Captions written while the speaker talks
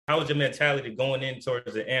how was your mentality going in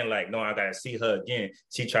towards the end? Like, no, I gotta see her again.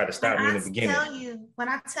 She tried to stop me in the beginning. When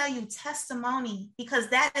I tell you testimony, because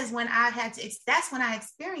that is when that's when I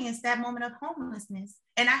experienced that moment of homelessness,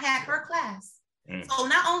 and I had her class. So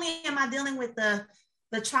not only am I dealing with the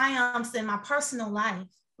triumphs in my personal life,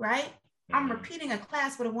 right? I'm repeating a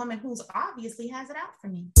class with a woman who's obviously has it out for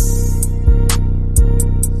me.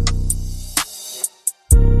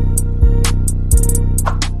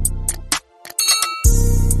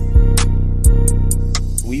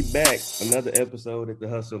 We back, another episode at the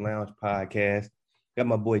Hustle Lounge podcast. Got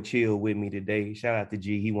my boy Chill with me today. Shout out to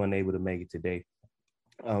G, he wasn't able to make it today.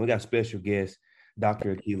 We got a special guest,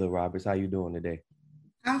 Dr. Akila Roberts. How you doing today?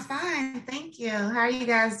 I'm fine, thank you. How are you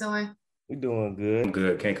guys doing? We're doing good. I'm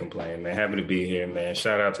good, can't complain, man. Happy to be here, man.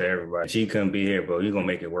 Shout out to everybody. She couldn't be here, but you're gonna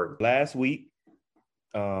make it work. Last week,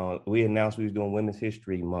 we announced we was doing Women's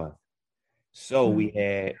History Month. So we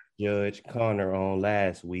had Judge Connor on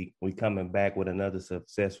last week. We coming back with another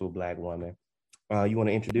successful Black woman. You want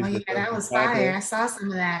to introduce yourself? Yeah, that was fire. I saw some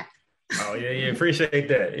of that. Oh, yeah, appreciate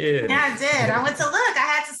that. Yeah, I did. I went to look. I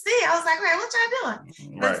had to see. I was like, "Hey, what y'all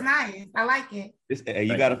doing?" That's nice. I like it.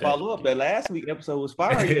 You got to follow up. That last week episode was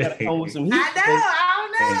fire. You got to come with some heat. I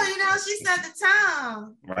don't know. You know, she set the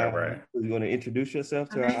tone. Right. You want to introduce yourself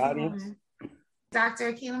to our audience?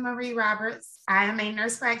 Dr. Akila Marie Roberts. I am a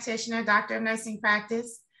nurse practitioner, doctor of nursing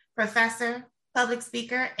practice, professor, public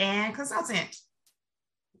speaker, and consultant.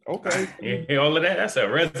 Okay. Yeah, all of that, that's a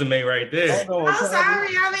resume right there. Oh, sorry.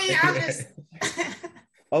 I mean, I'm just...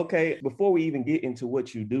 Okay, before we even get into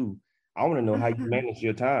what you do, I want to know how you manage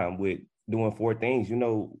your time with doing 4 things. You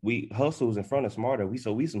know, we hustles in front of smarter. We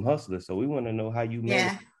some hustlers, so we want to know how you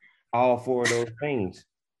manage all 4 of those things.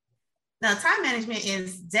 Now, time management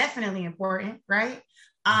is definitely important, right?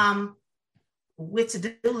 With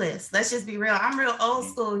to-do lists. Let's just be real. I'm real old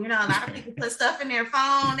school. You know, a lot of people put stuff in their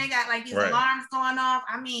phone. They got like these alarms going off.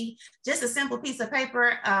 I mean, just a simple piece of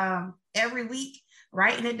paper every week,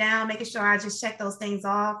 writing it down, making sure I just check those things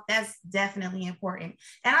off. That's definitely important.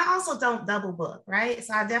 And I also don't double book, right?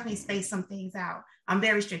 So I definitely space some things out. I'm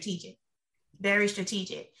very strategic. That's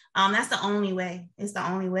the only way. It's the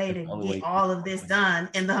only way to get all of this done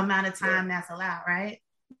in the amount of time that's allowed, right?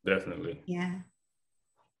 Definitely. Yeah.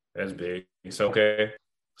 That's big. It's okay.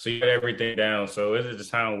 So you got everything down. So is it the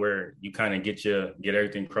time where you kind of get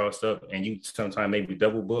everything crossed up and you sometimes maybe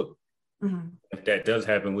double book? Mm-hmm. If that does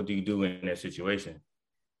happen, what do you do in that situation?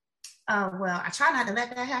 Well, I try not to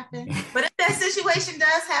let that happen. But if that situation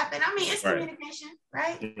does happen, I mean, it's communication,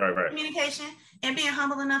 right? Right. Communication and being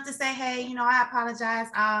humble enough to say, hey, you know, I apologize.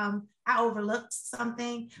 I overlooked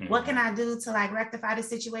something. Mm-hmm. What can I do to like rectify the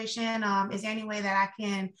situation? Is there any way that I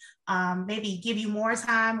can maybe give you more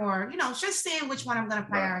time or, you know, just seeing which one I'm going to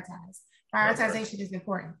prioritize. Prioritization is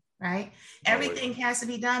important, right? Everything has to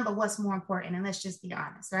be done, but what's more important? And let's just be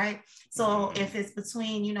honest, right? So if it's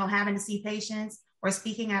between, you know, having to see patients or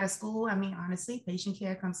speaking at a school, I mean, honestly, patient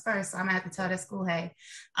care comes first. So I'm gonna have to tell that school, hey,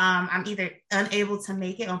 I'm either unable to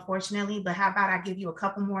make it, unfortunately, but how about I give you a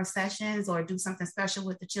couple more sessions or do something special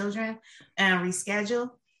with the children and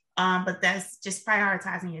reschedule. But that's just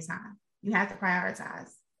prioritizing your time. You have to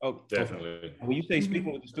prioritize. Oh, definitely. When you say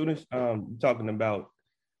speaking with the students, you're talking about,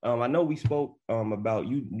 I know we spoke about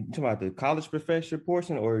you talking about the college professor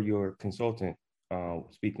portion or your consultant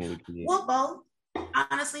speaking with kids? Well, both.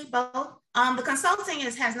 Honestly, both. The consulting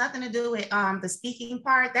has nothing to do with the speaking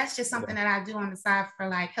part. That's just something that I do on the side for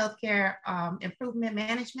like healthcare improvement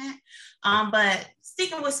management. But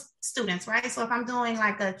speaking with students, right? So if I'm doing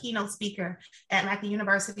like a keynote speaker at like a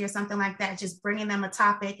university or something like that, just bringing them a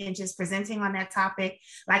topic and just presenting on that topic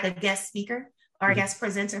like a guest speaker or a guest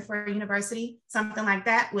presenter for a university, something like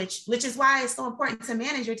that, which is why it's so important to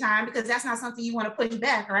manage your time, because that's not something you want to push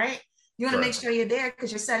back, right? You want to make sure you're there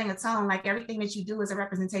because you're setting a tone. Like everything that you do is a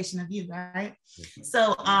representation of you, right?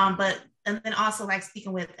 So, and then also like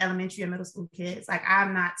speaking with elementary and middle school kids, like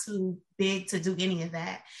I'm not too big to do any of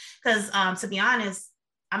that because to be honest,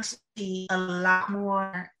 I'm actually a lot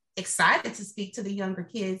more excited to speak to the younger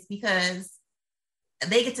kids because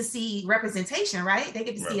they get to see representation, right? They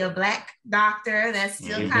get to see a Black doctor that's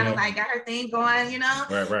still kind of like got her thing going, you know?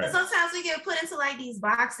 But sometimes we get put into like these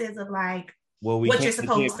boxes of like, what you're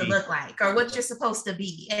supposed to look like or what you're supposed to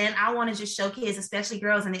be. And I want to just show kids, especially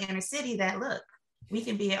girls in the inner city, that look, we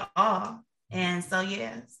can be it all. And so,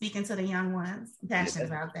 speaking to the young ones, I'm passionate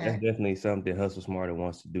about that. That's definitely something Hustle Smarter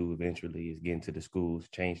wants to do eventually is get into the schools,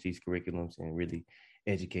 change these curriculums and really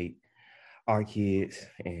educate our kids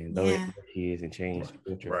and those kids and change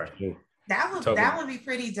the future. That would be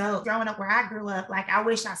pretty dope. Growing up where I grew up, like I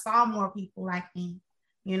wish I saw more people like me.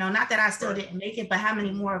 You know, not that I still didn't make it, but how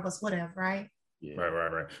many more of us would have, right? Yeah.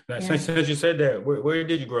 Right. Now, since you said that, where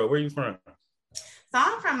did you grow up? Where are you from? So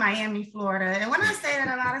I'm from Miami, Florida. And when I say that,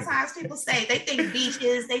 a lot of times people say they think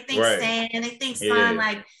beaches, they think sand, they think sun.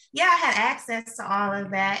 Like, yeah, I had access to all of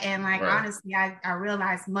that. And like, honestly, I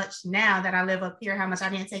realize much now that I live up here, how much I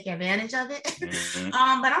didn't take advantage of it. But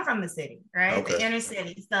I'm from the city, right? The inner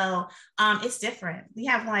city. So it's different. We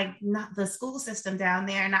have like not the school system down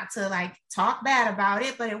there, not to like talk bad about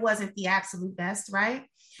it, but it wasn't the absolute best, right?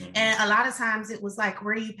 And a lot of times it was like,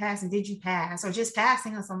 where are you passing? Did you pass? Or just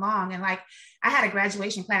passing us along. And like, I had a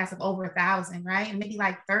graduation class of over 1,000, right? And maybe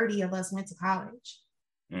like 30 of us went to college.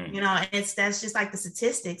 You know, and that's just like the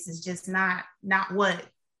statistics is just not what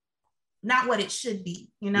it should be,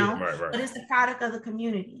 you know, but it's the product of the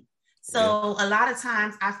community. So a lot of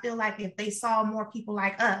times I feel like if they saw more people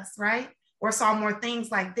like us, right? Or saw more things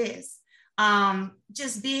like this,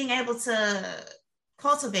 just being able to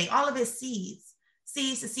cultivate all of his seeds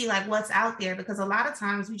to see like what's out there, because a lot of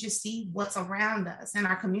times we just see what's around us, and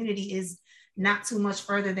our community is not too much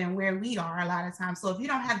further than where we are a lot of times. So if you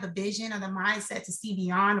don't have the vision or the mindset to see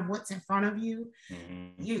beyond what's in front of you,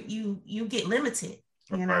 you get limited,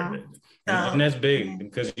 you know. So, and that's big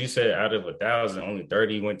because you said out of 1,000, only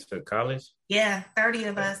 30 went to college. Yeah, 30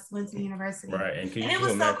 of us went to university. Right. And it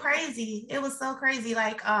was so crazy. It was so crazy.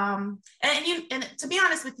 Like, and to be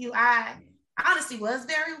honest with you, I honestly was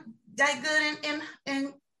very that good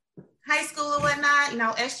in high school or whatnot, you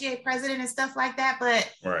know, SGA president and stuff like that. But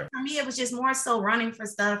for me, it was just more so running for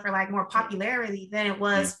stuff for like more popularity than it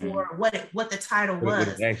was for what the title was.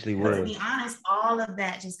 It actually was. To be honest, all of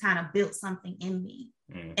that just kind of built something in me.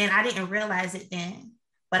 And I didn't realize it then,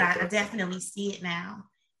 but I definitely see it now.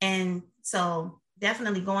 And so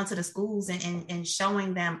definitely going to the schools and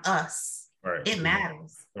showing them us. It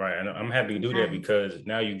matters. Right. And I'm happy to do that because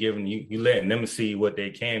now you letting them see what they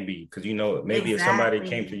can be. Because, you know, maybe if somebody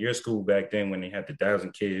came to your school back then when they had the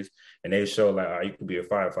 1,000 kids and they show like, oh, you could be a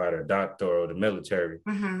firefighter, a doctor, or the military,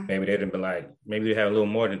 maybe they'd have been like, maybe they have a little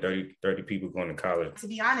more than 30 people going to college. To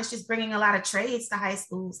be honest, just bringing a lot of trades to high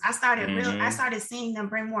schools. I started seeing them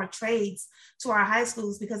bring more trades to our high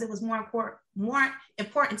schools because it was more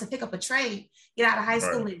important to pick up a trade, get out of high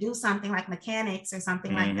school and do something like mechanics or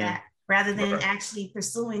something like that, rather than actually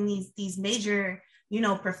pursuing these major, you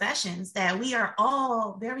know, professions that we are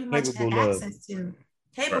all very much had access to,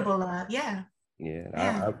 capable of. Yeah.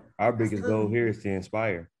 Our biggest goal here is to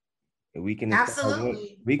inspire. If we can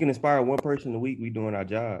inspire one person a week, we doing our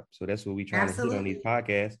job. So that's what we trying to hit on these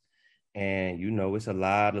podcasts. And you know, it's a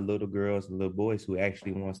lot of little girls and little boys who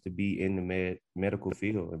actually wants to be in the medical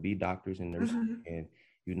field and be doctors and nurses. And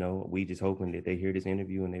you know, we just hoping that they hear this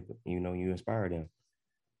interview and they, you know, you inspire them.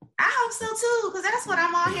 I hope so too, because that's what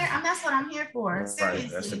I'm all here. That's what I'm here for. Seriously.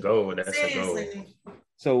 Right, that's the goal.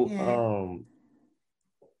 So,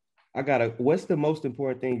 what's the most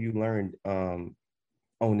important thing you learned on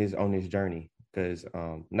this journey? Because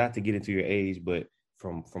not to get into your age, but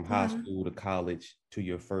from high school to college to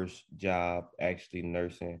your first job, actually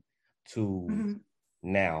nursing, to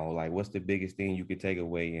now, like, what's the biggest thing you could take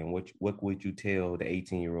away, and what would you tell the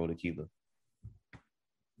 18-year-old Akila?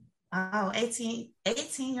 Oh,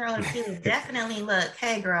 18-year-old Akila, definitely look,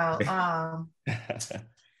 hey girl, I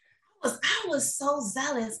was so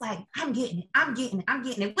zealous, like I'm getting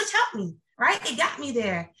it, which helped me, right? It got me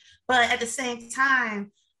there. But at the same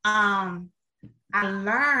time, I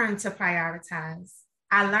learned to prioritize.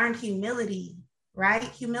 I learned humility, right?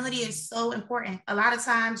 Humility is so important. A lot of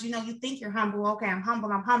times, you know, you think you're humble. Okay, I'm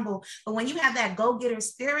humble. But when you have that go-getter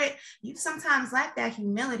spirit, you sometimes lack that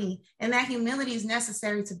humility. And that humility is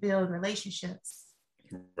necessary to build relationships.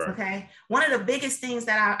 Okay. One of the biggest things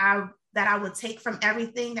that I would take from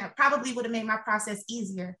everything that probably would have made my process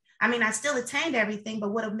easier. I mean, I still attained everything,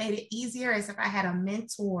 but would have made it easier is if I had a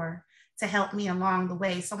mentor to help me along the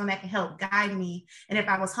way, someone that can help guide me. And if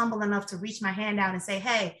I was humble enough to reach my hand out and say,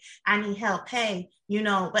 hey, I need help. Hey, you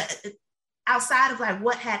know, but outside of like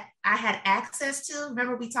what I had access to,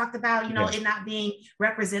 remember we talked about, you know, it not being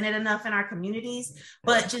represented enough in our communities,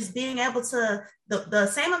 but just being able to, the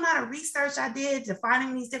same amount of research I did to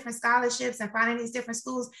finding these different scholarships and finding these different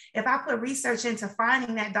schools, if I put research into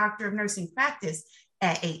finding that doctor of nursing practice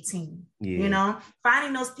at 18, you know,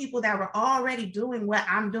 finding those people that were already doing what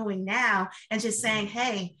I'm doing now and just saying,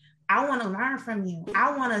 hey, I want to learn from you.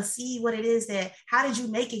 I want to see what it is how did you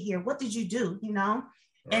make it here? What did you do? You know?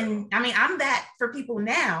 And I mean, I'm that for people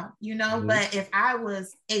now, you know, but if I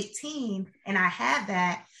was 18 and I had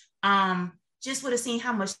that, just would have seen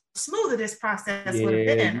how much smoother this process would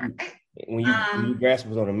have been. Right? When you grasp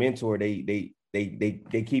on a mentor, they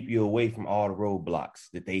keep you away from all the roadblocks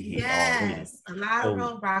that they hit. Yes, a lot of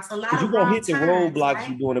roadblocks, a lot of you're gonna hit the roadblocks, right?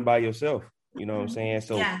 You're doing it by yourself. You know what I'm saying?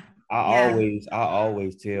 So yeah. I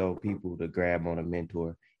always tell people to grab on a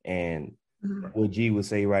mentor. And what G would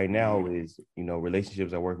say right now is,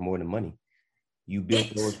 relationships are worth more than money. You built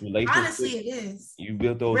those relationships. Honestly, it is. You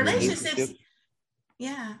built those relationships.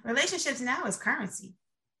 Yeah, relationships now is currency.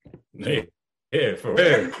 Yeah, for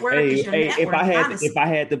real. Hey, if I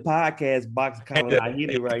had the podcast box comment, I hit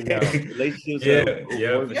it right now. Relationships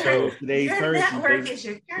for sure. Today's your currency. Network is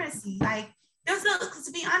your currency. Like,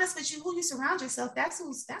 to be honest with you, who you surround yourself, that's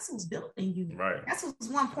who's building you. Right. That's who's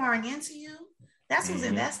one pouring into you. That's who's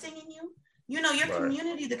investing in you. Your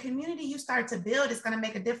community, the community you start to build is going to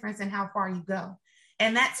make a difference in how far you go.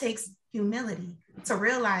 And that takes humility to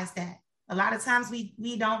realize that. A lot of times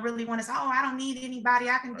we don't really want to say, I don't need anybody.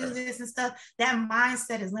 I can do this and stuff. That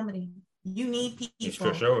mindset is limiting. You need people. It's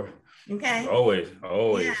for sure. Okay. Always.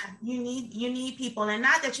 Yeah, you need people. And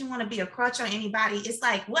not that you want to be a crutch on anybody. It's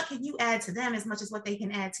like, what can you add to them as much as what they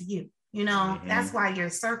can add to you? That's why your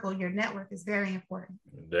circle, your network is very important.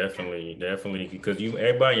 Definitely. Because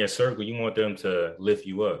everybody in your circle, you want them to lift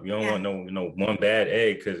you up. You don't want no one bad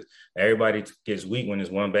egg, because everybody gets weak when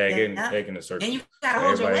there's one bad egg in the circle. And you gotta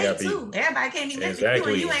hold your weight too. Everybody can't be lifting you,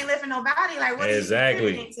 and you ain't lifting nobody. Like, what is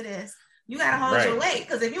contributing to this? You gotta hold your weight,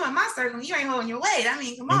 because if you in my circle, you ain't holding your weight. I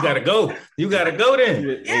mean, come on. You gotta go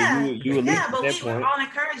then. But we're all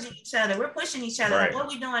encouraging each other. We're pushing each other. Like, what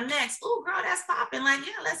we doing next? Oh, girl, that's popping. Like,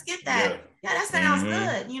 let's get that. Yeah, that sounds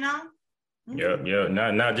good. Yeah.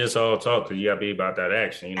 Not just all talk, because you gotta be about that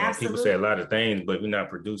action. People say a lot of things, but you're not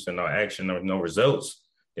producing no action or no results.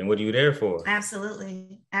 Then what are you there for?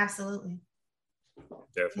 Absolutely.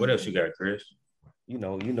 What else you got, Chris?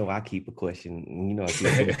 I keep a question. I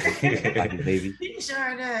keep like a baby. You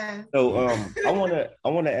sure does. So I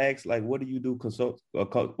wanna ask, like, what do you do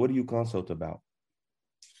what do you consult about?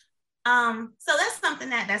 So that's something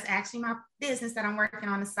that's actually my business that I'm working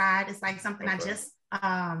on the side. It's like something I'm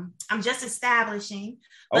just establishing.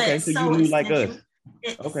 Okay, so you do like us.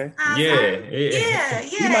 Okay.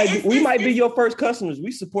 Yeah. We might be your first customers.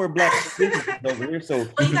 We support Black businesses over here. So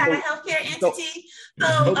you got a healthcare entity.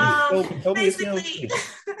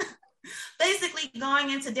 Basically going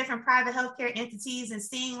into different private healthcare entities and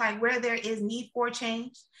seeing like where there is need for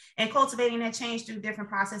change and cultivating that change through different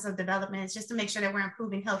process of developments, just to make sure that we're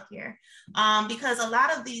improving healthcare. Because a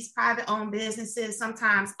lot of these private owned businesses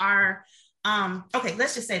sometimes are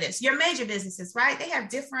let's just say this. Your major businesses, right? They have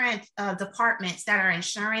different departments that are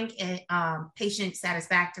ensuring patient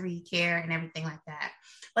satisfactory care and everything like that.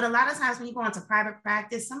 But a lot of times when you go into private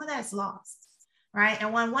practice, some of that's lost, right?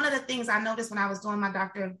 And one of the things I noticed when I was doing my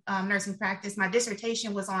doctor of nursing practice, my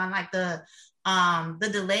dissertation was on like the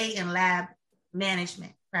delay in lab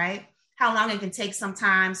management, right? How long it can take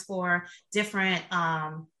sometimes for different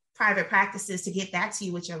private practices to get back to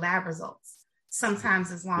you with your lab results.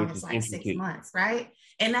 Sometimes as long as like 6 months, right?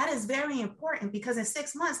 And that is very important, because in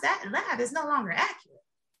 6 months, that lab is no longer accurate.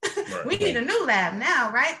 Right. We need a new lab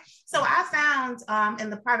now, right? So I found in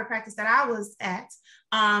the private practice that I was at,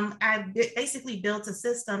 I basically built a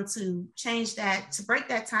system to change that, to break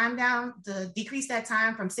that time down, to decrease that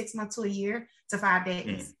time from 6 months to a year to 5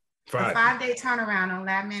 days. A 5-day turnaround on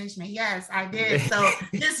lab management. Yes, I did. So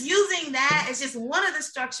just using that is just one of the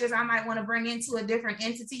structures I might want to bring into a different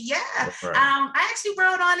entity. Yeah. Right. I actually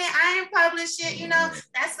wrote on it. I ain't published it.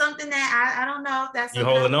 That's something that I don't know if that's you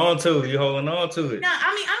holding on to. You holding on to it. No,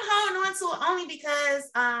 I mean, I'm holding on to it only because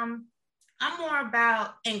I'm more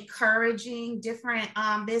about encouraging different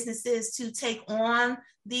businesses to take on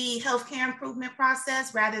the healthcare improvement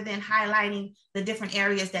process rather than highlighting the different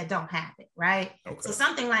areas that don't have it, right? Okay. So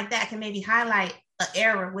something like that can maybe highlight an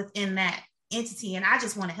error within that entity, and I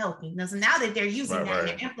just want to help you. So now that they're using that and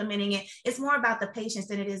they're implementing it, it's more about the patients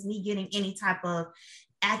than it is me getting any type of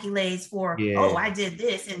accolades for, I did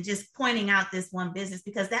this, and just pointing out this one business,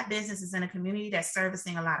 because that business is in a community that's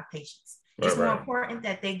servicing a lot of patients. It's more important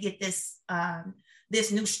that they get this this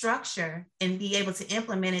new structure and be able to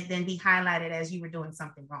implement it than be highlighted as you were doing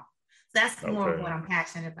something wrong. So that's more of what I'm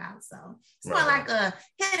passionate about. So it's more like a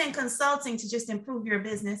hidden consulting to just improve your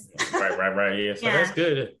business. Right. Yeah. So that's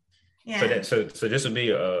good. Yeah. So this would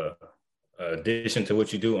be a addition to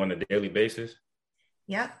what you do on a daily basis.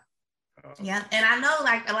 Yep. Yeah. And I know,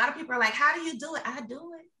 like, a lot of people are like, how do you do it? I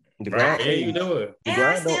do it. You do it. And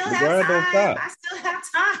I still have time. I still have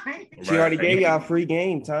time. She already gave y'all free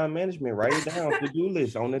game, time management. Write it down, to-do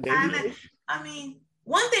list on the daily basis. I mean,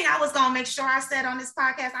 one thing I was gonna make sure I said on this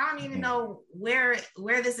podcast, I don't even know where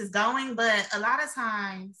this is going, but a lot of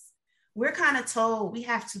times we're kind of told we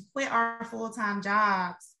have to quit our full-time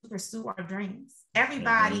jobs to pursue our dreams.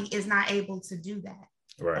 Everybody is not able to do that.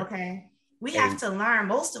 Right. Okay. We have to learn,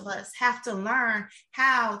 most of us have to learn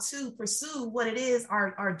how to pursue what it is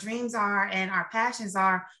our dreams are and our passions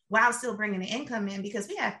are while still bringing the income in, because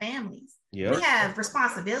we have families. Yep. We have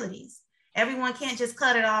responsibilities. Everyone can't just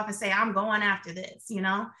cut it off and say, I'm going after this, you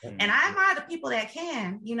know? Mm-hmm. And I admire the people that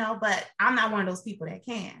can, you know, but I'm not one of those people that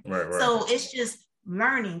can. Right. So it's just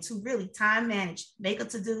learning to really time manage, make a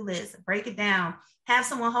to-do list, break it down, have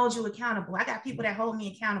someone hold you accountable. I got people that hold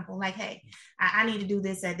me accountable, like, hey, I need to do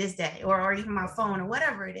this at this day, or even my phone or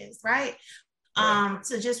whatever it is, right?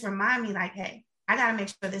 To just remind me, like, hey, I got to make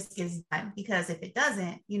sure this gets done, because if it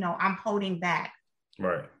doesn't, you know, I'm holding back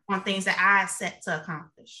on things that I set to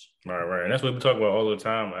accomplish. Right. And that's what we talk about all the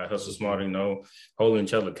time at Hustle Smart, you know, holding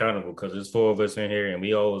each other accountable, because there's 4 of us in here and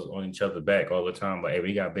we always on each other back all the time. But hey,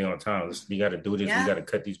 we got to be on time. We got to do this. We got to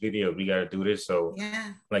cut these videos. We got to do this. So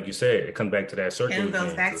like you said, it comes back to that circle. It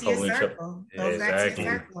goes back to your circle. Exactly.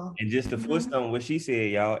 And just to foot on what she said,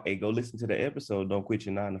 y'all, hey, go listen to the episode, Don't Quit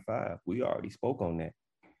Your 9 to 5. We already spoke on that.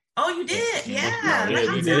 Oh, you did? Yeah.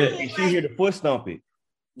 You did. And she here to foot stomp it.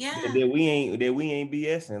 Yeah, that we ain't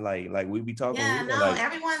BSing like we be talking. Yeah, no, like,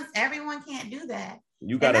 everyone can't do that.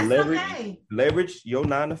 You gotta leverage your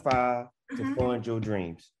 9 to 5 to fund your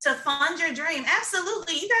dreams. To fund your dream,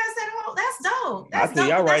 absolutely. You guys said, "Oh, that's dope." I tell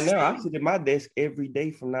y'all right now, I sit at my desk every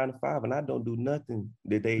day from 9 to 5, and I don't do nothing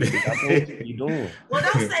that I told you doing. Well,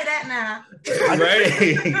 don't say that now.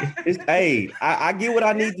 Right? I get what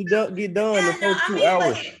I need to get done the first 2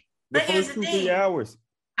 hours. The first 2-3 hours.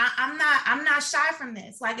 I'm not shy from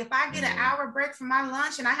this. Like, if I get an hour break from my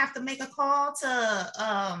lunch and I have to make a call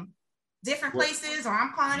to different places, or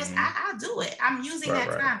I'm calling this, I'll do it. I'm using that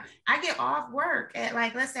time. I get off work at,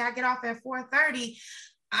 like, let's say I get off at 4:30.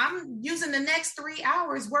 I'm using the next 3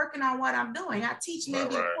 hours working on what I'm doing. I teach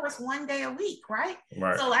maybe a course 1 day a week, right?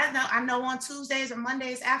 So I know on Tuesdays or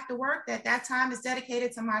Mondays after work that time is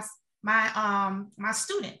dedicated to my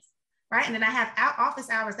students. Right. And then I have office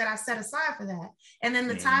hours that I set aside for that. And then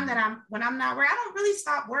the time that when I'm not working, I don't really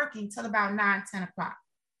stop working till about 9-10 o'clock.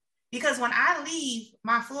 Because when I leave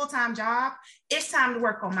my full-time job, it's time to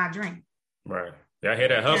work on my dream. Right. Y'all hear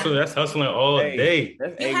that hustle? That's hustling all day.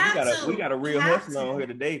 We got a real hustler on here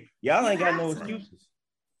today. Y'all ain't got no excuses.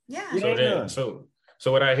 Yeah.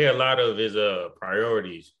 So what I hear a lot of is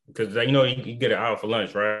priorities, because you know you get an hour for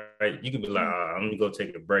lunch, right? You could be like, I'm gonna go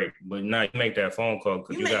take a break, but now you make that phone call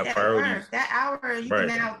because you got priorities. That hour you can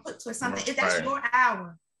now put to something. If that's your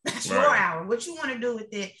hour. That's your hour. What you want to do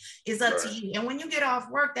with it is up to you. And when you get off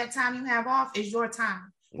work, that time you have off is your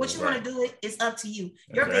time. What you want to do is up to you.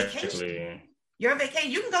 Your vacation. You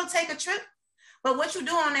can go take a trip, but what you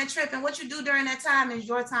do on that trip and what you do during that time is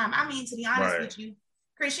your time. I mean, to be honest with you,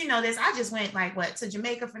 Chris, you know this. I just went to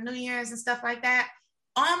Jamaica for New Year's and stuff like that.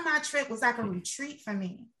 On my trip was like a retreat for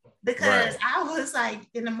me, because I was like,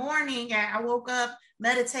 in the morning, I woke up,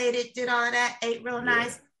 meditated, did all of that, ate real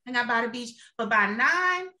nice, hung out by the beach. But by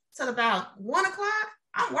 9 till about 1 o'clock,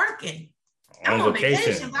 I'm working. I'm on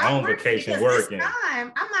vacation. I'm working. This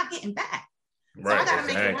time, I'm not getting back. So I gotta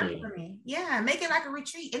make it work for me. Yeah, make it like a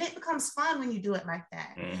retreat, and it becomes fun when you do it like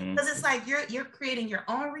that, because it's like you're creating your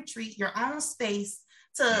own retreat, your own space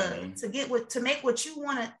to make what you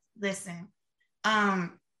want to listen.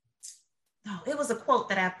 It was a quote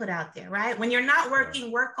that I put out there, right? When you're not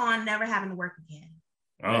working, work on never having to work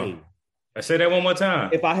again. I say that one more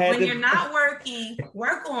time. When you're not working,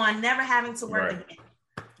 work on never having to work again.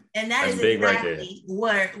 And that's exactly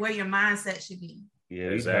where your mindset should be. Yeah,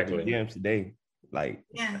 exactly. Gems today. Like,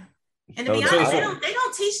 and to be honest, they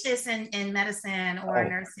don't teach this in medicine or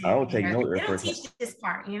nursing. I don't take no. They don't teach this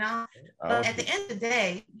part, you know. But at the end of the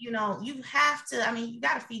day, you know, you have to. I mean, you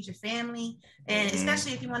got to feed your family, and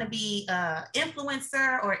especially if you want to be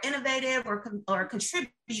influencer or innovative or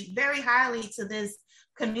contribute very highly to this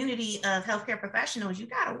community of healthcare professionals, you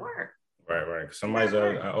got to work. Right. Somebody's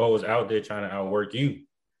always out there trying to outwork you.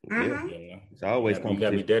 You know? It's always you got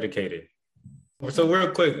to be dedicated. So real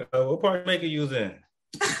quick, what part of Jamaica you was in?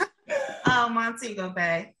 Montego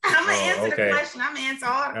Bay. I'm gonna answer the question. I'm gonna answer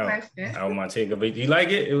all the questions. Montego Bay. You like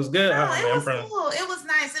it? It was good. No, it was cool. It was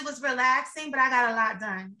nice. It was relaxing, but I got a lot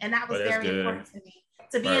done, and that was very important to me.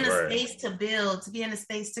 To be in a space to build, to be in a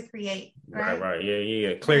space to create. Right.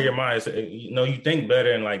 Yeah. Clear your mind. So, you know, you think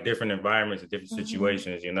better in like different environments and different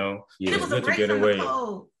situations. You know, it was good to get away.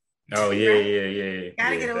 Cold. Oh yeah.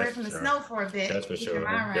 Gotta get away from the snow for a bit. That's for sure.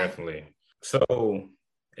 Definitely. So,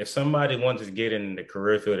 if somebody wants to get in the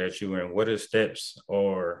career field that you're in, what are steps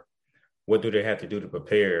or what do they have to do to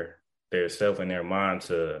prepare themselves and their mind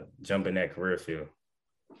to jump in that career field?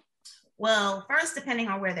 Well, first, depending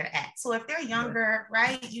on where they're at. So if they're younger,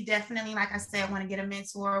 right, you definitely, like I said, want to get a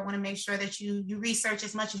mentor, want to make sure that you research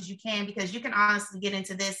as much as you can, because you can honestly get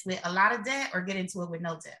into this with a lot of debt or get into it with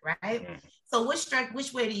no debt, right? So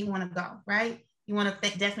which way do you want to go, right? You want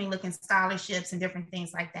to definitely look in scholarships and different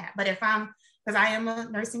things like that. But because I am a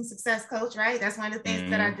nursing success coach, right? That's one of the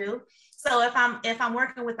things that I do. So if I'm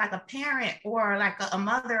working with like a parent or like a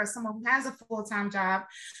mother or someone who has a full-time job,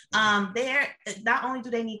 they're not only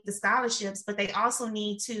do they need the scholarships, but they also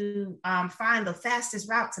need to find the fastest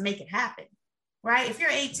route to make it happen, right? If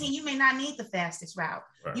you're 18, you may not need the fastest route.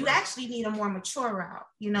 You actually need a more mature route.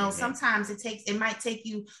 You know, sometimes it might take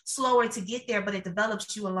you slower to get there, but it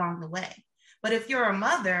develops you along the way. But if you're a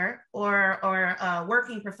mother or a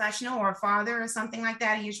working professional or a father or something like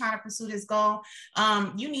that, and you're trying to pursue this goal,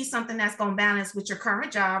 you need something that's going to balance with your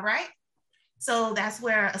current job, right? So that's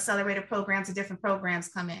where accelerated programs and different programs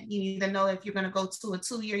come in. You either know if you're going to go to a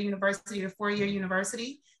 2-year university or 4-year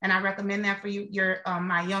university, and I recommend that for your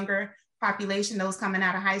my younger population, those coming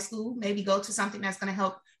out of high school, maybe go to something that's going to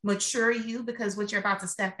help mature you, because what you're about to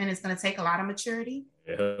step in is going to take a lot of maturity.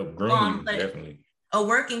 Help groom you, definitely. A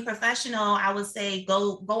working professional, I would say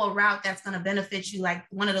go a route that's going to benefit you, like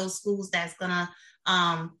one of those schools that's going to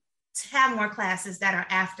have more classes that are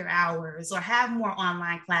after hours or have more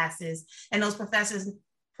online classes, and those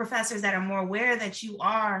professors that are more aware that you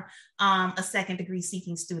are a second degree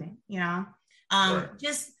seeking student, you know.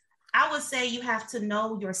 Just, I would say you have to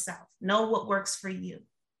know yourself, know what works for you,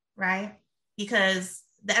 right? Because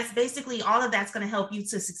that's basically all of that's going to help you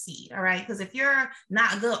to succeed, all right? Because if you're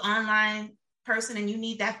not a good online person and you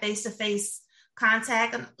need that face-to-face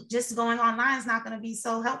contact, just going online is not going to be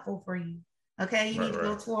so helpful for you. Okay, you need to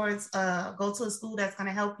go towards go to a school that's going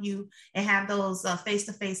to help you and have those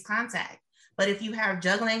face-to-face contact. But if you have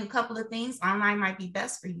juggling a couple of things, online might be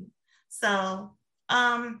best for you. So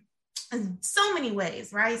so many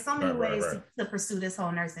ways, right? So many ways to pursue this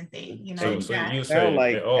whole nursing thing. You know, so you say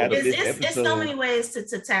like it's so many ways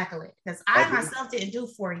to tackle it, because I myself didn't do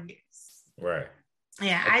 4 years. Right.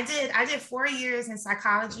 Yeah, I did 4 years in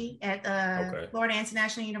psychology at Florida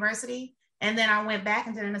International University. And then I went back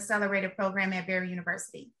and did an accelerated program at Barry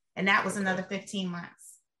University. And that was another 15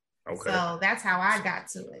 months. Okay. So that's how I got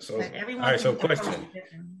to it. So, all right, so question.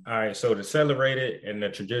 All right, so the accelerated and the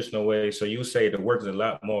traditional way, so you say the work is a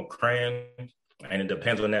lot more crammed, and it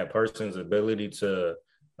depends on that person's ability to,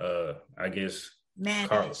 I guess,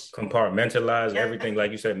 compartmentalize everything, like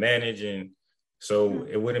you said, manage. And so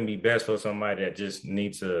it wouldn't be best for somebody that just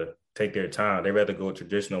needs to take their time. They rather go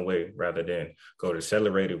traditional way rather than go to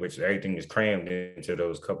accelerated, which everything is crammed into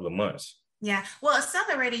those couple of months. Yeah. Well,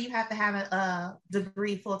 accelerated, you have to have a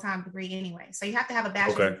degree, full-time degree anyway. So you have to have a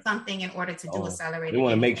bachelor's in something in order to do accelerated. You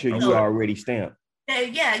want to make sure you are already stamped.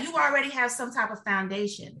 Yeah, you already have some type of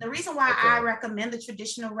foundation. The reason why I recommend the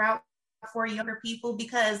traditional route for younger people,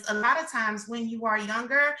 because a lot of times when you are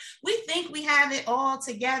younger, we think we have it all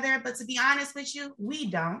together, but to be honest with you, we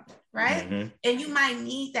don't, right? And you might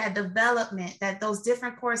need that development, that those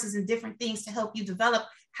different courses and different things to help you develop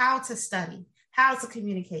how to study, how to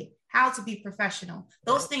communicate, how to be professional.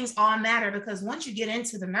 Those things all matter, because once you get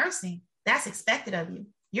into the nursing, that's expected of you.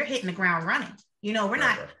 You're hitting the ground running. You know, we're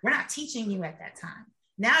not teaching you at that time.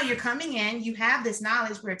 Now you're coming in, you have this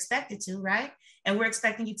knowledge, we're expected to, right? And we're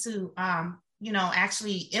expecting you to,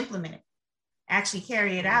 actually implement it, actually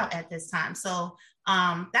carry it out at this time. So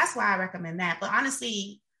that's why I recommend that. But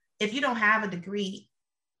honestly, if you don't have a degree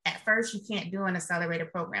at first, you can't do an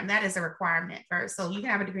accelerated program. That is a requirement first. So you can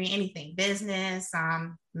have a degree in anything, business,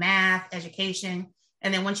 math, education.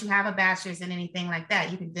 And then once you have a bachelor's in anything like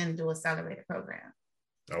that, you can then do an accelerated program.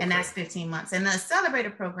 Okay. And that's 15 months. And the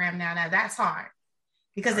accelerated program now that's hard.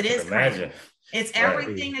 Because it is crazy. It's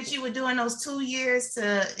everything that you would do in those 2 years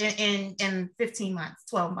in 15 months,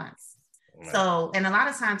 12 months. Right. So, and a lot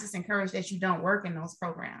of times it's encouraged that you don't work in those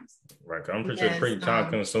programs. Right. I'm pretty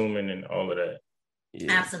time consuming and all of that.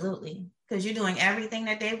 Yeah. Absolutely. Because you're doing everything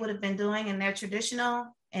that they would have been doing in their traditional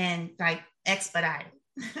and like expedited.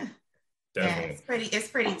 Yeah, it's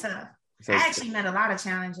pretty tough. So, I actually met a lot of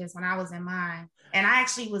challenges when I was in mine. And I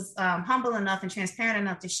actually was humble enough and transparent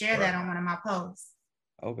enough to share that on one of my posts.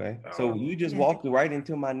 Okay, so you just walked right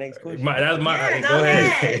into my next question. Go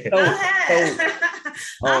ahead.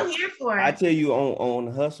 I'm here for it. I tell you,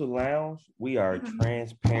 on Hustle Lounge, we are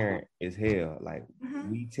transparent as hell. Like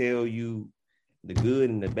we tell you the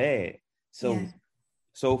good and the bad.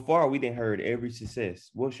 So far, we didn't heard every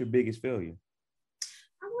success. What's your biggest failure?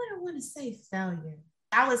 I wouldn't want to say failure.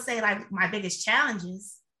 I would say like my biggest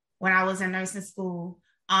challenges when I was in nursing school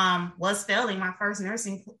was failing my first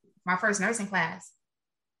nursing class.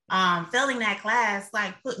 failing that class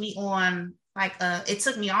like put me on like it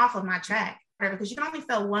took me off of my track, because you can only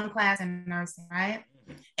fail one class in nursing, right?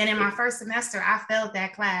 And in my first semester, I failed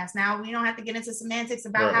that class. Now, we don't have to get into semantics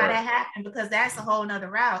about how that happened, because that's a whole nother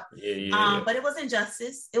route. But it was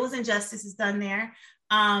injustice. It was injustice is done there.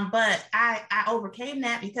 But I overcame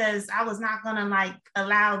that, because I was not going to like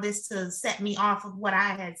allow this to set me off of what I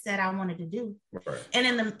had said I wanted to do. And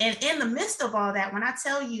in the midst of all that, when I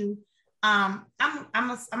tell you, I'm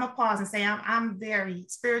a pause and say I'm very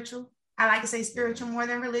spiritual. I like to say spiritual more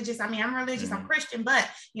than religious. I mean, I'm religious, I'm Christian, but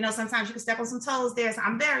you know, sometimes you can step on some toes there. So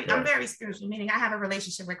I'm very spiritual, meaning I have a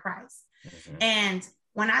relationship with Christ. And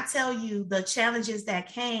when I tell you the challenges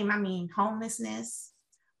that came, I mean, homelessness,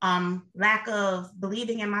 lack of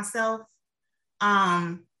believing in myself,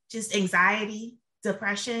 just anxiety,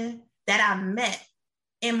 depression that I met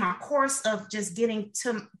in my course of just getting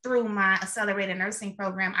through my accelerated nursing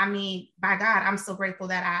program. I mean, by God, I'm so grateful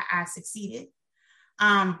that I succeeded.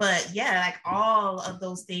 But yeah, like all of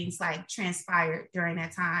those things like transpired during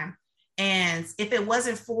that time. And if it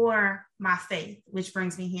wasn't for my faith, which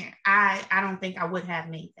brings me here, I don't think I would have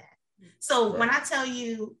made that. So when I tell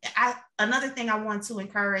you, another thing I want to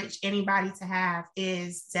encourage anybody to have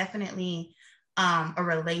is definitely a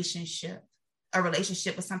relationship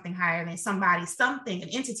with something higher than an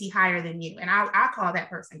entity higher than you. And I call that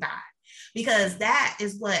person God, because that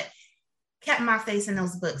is what kept my face in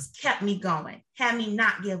those books, kept me going, had me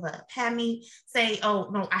not give up, had me say, oh,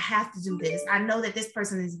 no, I have to do this. I know that this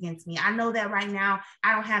person is against me. I know that right now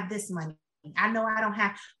I don't have this money. I know I don't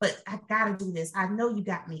have, but I got to do this. I know you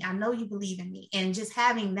got me. I know you believe in me. And just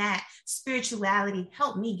having that spirituality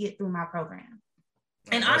helped me get through my program.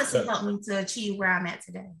 And honestly helped me to achieve where I'm at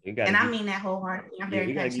today. And I mean that wholeheartedly. I'm very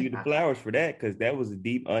we got to give you the flowers for that, because that was a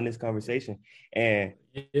deep, honest conversation. And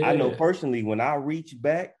I know personally, when I reach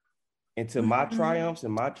back into my triumphs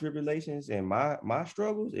and my tribulations and my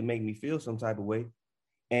struggles, it make me feel some type of way.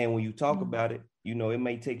 And when you talk about it, you know, it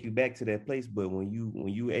may take you back to that place, but when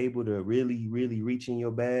you able to really, really reach in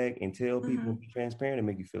your bag and tell people and be transparent, it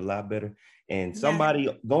make you feel a lot better. And somebody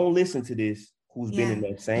gonna listen to this who's been in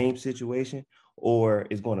that same situation or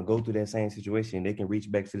is going to go through that same situation. They can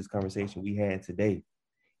reach back to this conversation we had today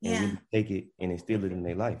and really take it and instill it in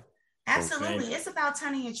their life. Absolutely. So, it's about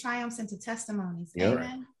turning your triumphs into testimonies.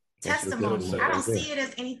 Amen. Testimony. I don't see it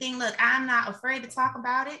as anything. Look, I'm not afraid to talk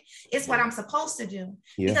about it. It's what I'm supposed to do.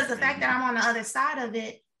 Because the fact that I'm on the other side of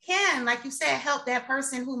it can, like you said, help that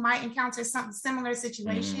person who might encounter some similar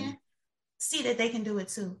situation see that they can do it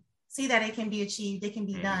too. See that it can be achieved, it can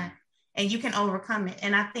be done, and you can overcome it.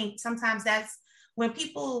 And I think sometimes that's when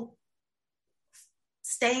people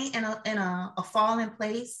stay in a fallen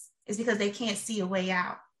place, is because they can't see a way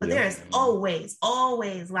out. But there's always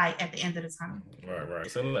light at the end of the tunnel. Right.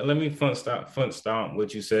 So let me front stomp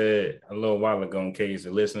what you said a little while ago in case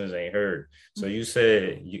the listeners ain't heard. So you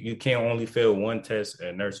said you can't only fail one test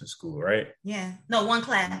at nursing school, right? Yeah. No, one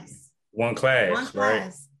class. One class,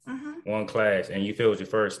 right? One class, and you failed your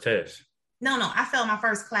first test. No, I failed my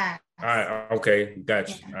first class. All right, okay,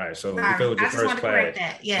 gotcha. Yeah. All right, so you failed your first class.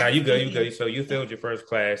 Yeah. Now you go. So you failed your first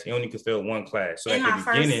class. You only could fail one class. So in at the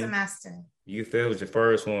beginning, first semester, you failed your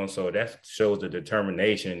first one. So that shows the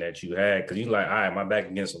determination that you had, because you like, all right, my back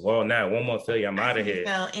against the wall. Now one more failure, I'm out of here.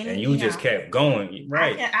 And you just kept going,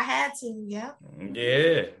 right? I had to, yeah.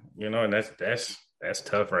 Yeah, you know, and that's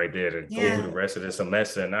tough right there to go through the rest of the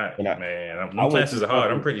semester. My classes are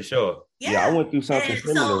hard, I'm pretty sure. Yeah, I went through something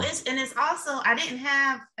similar. So it's also, I didn't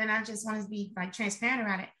have, and I just want to be like transparent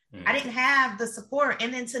about it. I didn't have the support.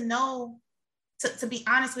 And then to know, to be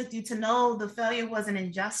honest with you, to know the failure was an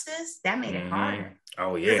injustice, that made it harder.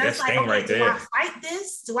 Oh yeah, that's like, thing right there. Do I fight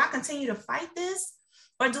this? Do I continue to fight this?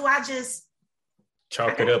 Or do I just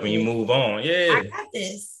chalk it up and you move on? Yeah. I got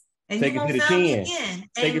this. And take it to the chin.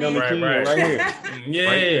 Take it on the chin right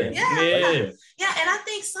here. Yeah. And I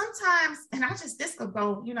think sometimes, and this could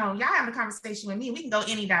go, you know, y'all having a conversation with me, we can go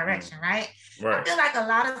any direction, right? I feel like a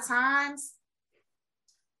lot of times,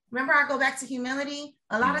 remember I go back to humility,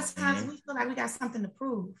 a lot of times we feel like we got something to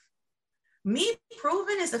prove. Me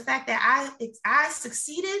proving is the fact that I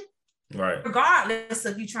succeeded, right? Regardless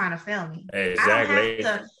of you trying to fail me. Exactly. I don't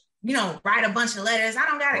have to, you know, write a bunch of letters. I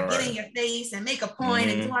don't got to get in your face and make a point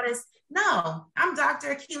and do all this. No, I'm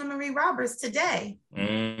Dr. Akila Marie Roberts today.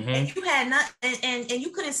 And you had nothing, and you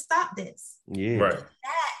couldn't stop this. Yeah. Right.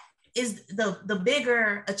 That is the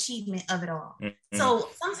bigger achievement of it all. So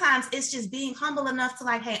sometimes it's just being humble enough to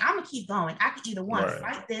like, hey, I'm gonna keep going. I can either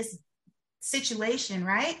fight this situation,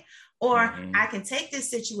 right? Or I can take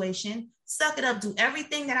this situation, suck it up, do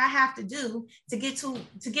everything that I have to do to get to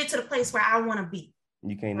the place where I want to be.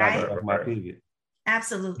 You can't knock it off my pivot.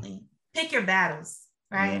 Absolutely. Pick your battles,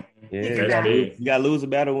 right? Yeah, you gotta lose a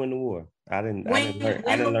battle, win the war. I didn't learn that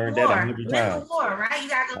 100 times. Win the war, right? You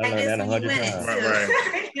gotta go like this when you win it too.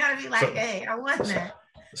 Right. You gotta be like, hey, I won that.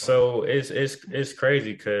 So it's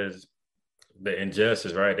crazy because the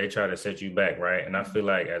injustice, right? They try to set you back, right? And I feel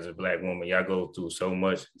like as a Black woman, y'all go through so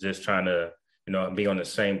much just trying to, be on the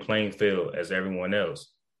same playing field as everyone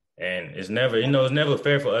else. And it's never, it's never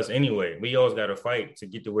fair for us anyway. We always got to fight to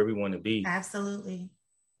get to where we want to be. Absolutely.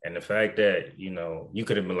 And the fact that, you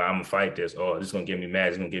could have been like, I'm going to fight this. Oh, this is going to get me mad.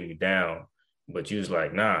 It's going to get me down. But you was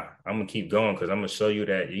like, nah, I'm going to keep going because I'm going to show you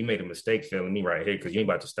that you made a mistake failing me right here because you ain't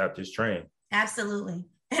about to stop this train. Absolutely.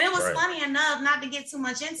 And it was funny enough, not to get too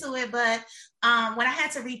much into it, but when I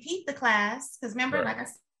had to repeat the class, because remember, like I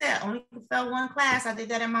said, only failed one class. I did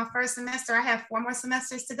that in my first semester. I have 4 more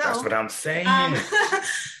semesters to go. That's what I'm saying.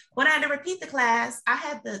 When I had to repeat the class, I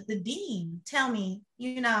had the dean tell me,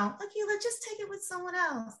 Akila, just take it with someone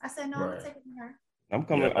else. I said, no, I'm gonna take it with her. I'm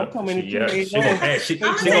coming at you. She gonna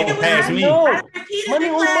pass me. I repeated the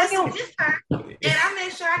class with her, and I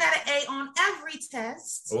made sure I got an A on every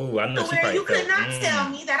test. Oh, I know. Where you could not tell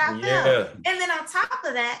me that I failed. And then on top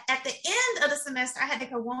of that, at the end of the semester, I had to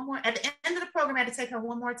take her one more. At the end of the program, I had to take her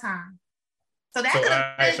one more time. So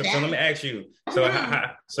that's so let me ask you. So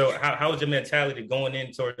how was your mentality going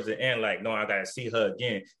in towards the end? Like, no, I gotta see her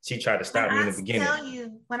again. She tried to stop me in the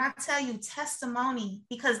beginning. When I tell you testimony,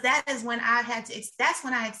 because that is when that's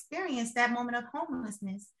when I experienced that moment of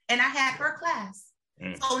homelessness, and I had her class.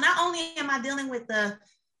 So not only am I dealing with the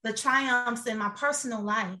triumphs in my personal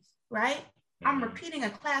life, right? I'm repeating a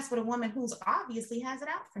class with a woman who's obviously has it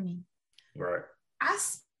out for me. Right. I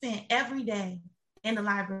spent every day in the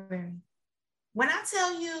library. When I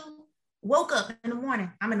tell you, woke up in the morning,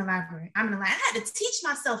 I'm in the library. I had to teach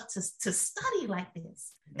myself to study like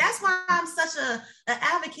this. That's why I'm such an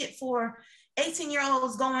advocate for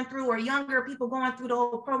 18-year-olds going through, or younger people going through the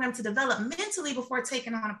whole program to develop mentally before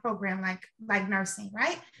taking on a program like nursing,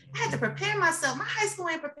 right? I had to prepare myself. My high school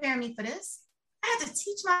ain't preparing me for this. I had to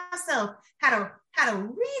teach myself how to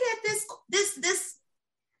read at this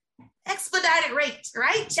expedited rate,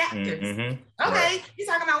 right? Chapters. Okay, you're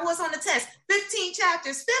talking about what's on the test. 15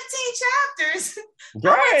 chapters. 15 chapters.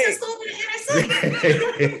 Right. I went to school in the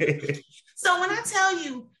inner city. So when I tell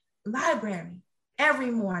you library every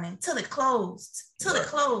morning till it closed,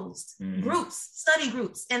 groups, study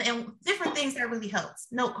groups, and different things that really helps.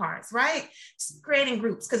 Note cards, right? Just creating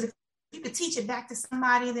groups, because if you could teach it back to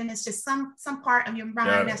somebody, then it's just some part of your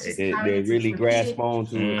mind that's just they really grasp on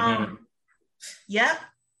to. Yep.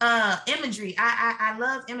 Imagery. I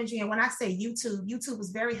love imagery. And when I say YouTube was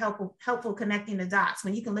very helpful connecting the dots.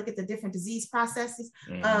 When you can look at the different disease processes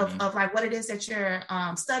of like what it is that you're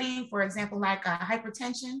studying, for example, like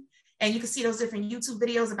hypertension, and you can see those different YouTube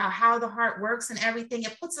videos about how the heart works and everything.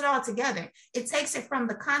 It puts it all together. It takes it from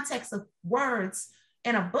the context of words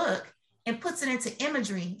in a book and puts it into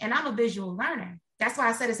imagery. And I'm a visual learner. That's why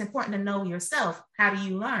I said it's important to know yourself. How do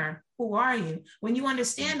you learn? Who are you? When you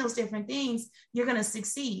understand those different things, you're going to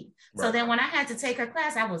succeed. Right. So then when I had to take her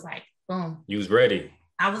class, I was like, boom. You was ready.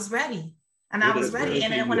 I was ready. And I was ready.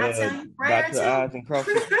 And then when I tell you prayer too.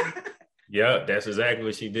 Yeah, that's exactly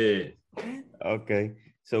what she did. Okay.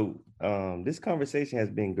 So this conversation has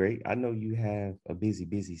been great. I know you have a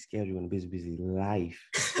busy schedule and a busy life.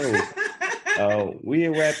 So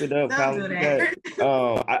we'll wrap it up. I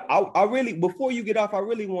really, before you get off, I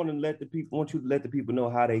really want you to let the people know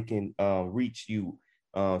how they can reach you.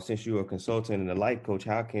 Since you're a consultant and a life coach,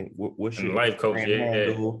 what's your life coach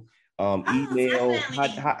handle? Email.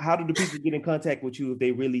 How do the people get in contact with you if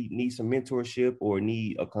they really need some mentorship or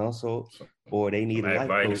need a consult or they need a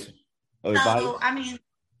life coach? So,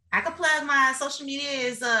 I could plug my social media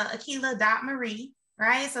is Akila.Marie.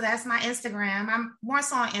 Right. So that's my Instagram. I'm more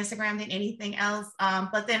so on Instagram than anything else.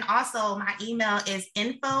 But then also my email is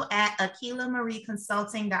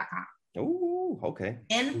info@AkilaMarieConsulting.com. Oh, okay.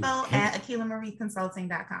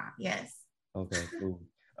 Info@AkilaMarieConsulting.com. Yes. Okay, cool.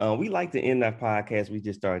 We like to end our podcast. We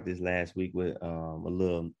just started this last week with a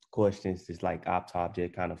little questions, just like off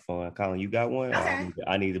topic, kind of fun. Colin, you got one? Okay.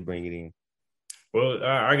 I need to bring it in. Well,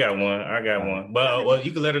 I got one. But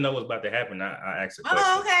you can let her know what's about to happen. I asked a question.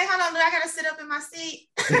 Oh, okay. Hold on. Do I got to sit up in my seat?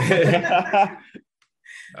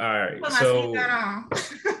 All right. Put my seatbelt on.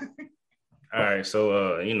 All right.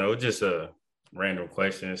 So, just a random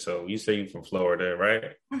question. So you say you're from Florida,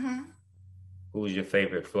 right? Mm-hmm. Who's your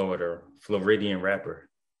favorite Floridian rapper?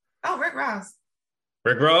 Oh, Rick Ross.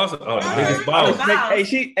 Rick Ross? Oh, the biggest boss. Hey,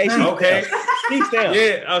 she okay. She's down.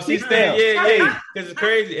 Yeah. Oh, she's down. Yeah. Because it's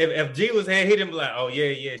crazy. If G was here, he'd be like, oh,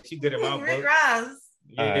 yeah. She good in my book. Rick Ross.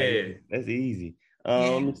 Yeah. That's easy.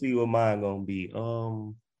 Let me see what mine gonna be.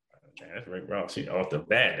 Man, that's Rick Ross. Off the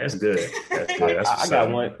bat, that's good. That's good. That's I got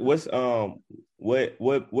one. What's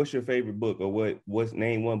your favorite book, or what's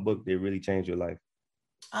name one book that really changed your life?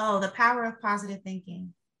 Oh, The Power of Positive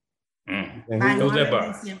Thinking. Who's that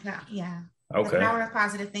by? Yeah. Okay. The Power of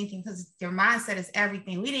Positive Thinking, because your mindset is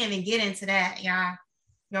everything. We didn't even get into that, y'all.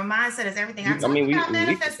 Your mindset is everything. I talked about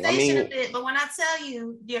manifestation a bit, but when I tell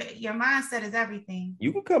you, your mindset is everything.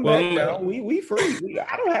 You can come back now. We free.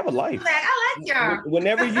 I don't have a life. I like y'all.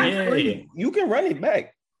 Whenever you're free, you can run it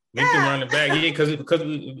back. We can run it back, because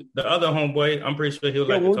the other homeboy, I'm pretty sure he'll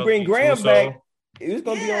like to when we bring Graham back, it's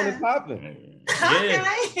gonna be on the popping. I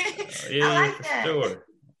like that. Sure.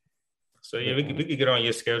 So we could get on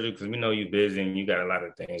your schedule, because we know you're busy and you got a lot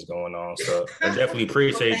of things going on. So I definitely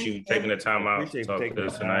appreciate you taking the time out to talk to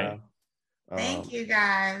us tonight. Thank you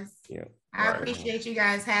guys. Yeah. I appreciate you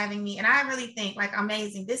guys having me. And I really think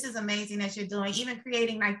amazing. This is amazing that you're doing, even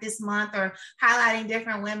creating this month or highlighting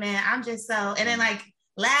different women. I'm just and then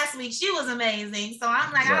last week she was amazing. So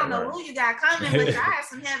I'm I don't know who you got coming, but I have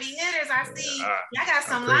some heavy hitters. I see I got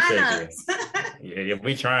some lineups. yeah,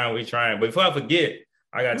 we trying. But before I forget,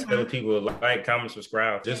 I got to tell people, like, comment,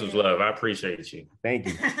 subscribe. This was love. I appreciate you. Thank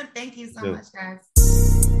you. Thank you so much, guys.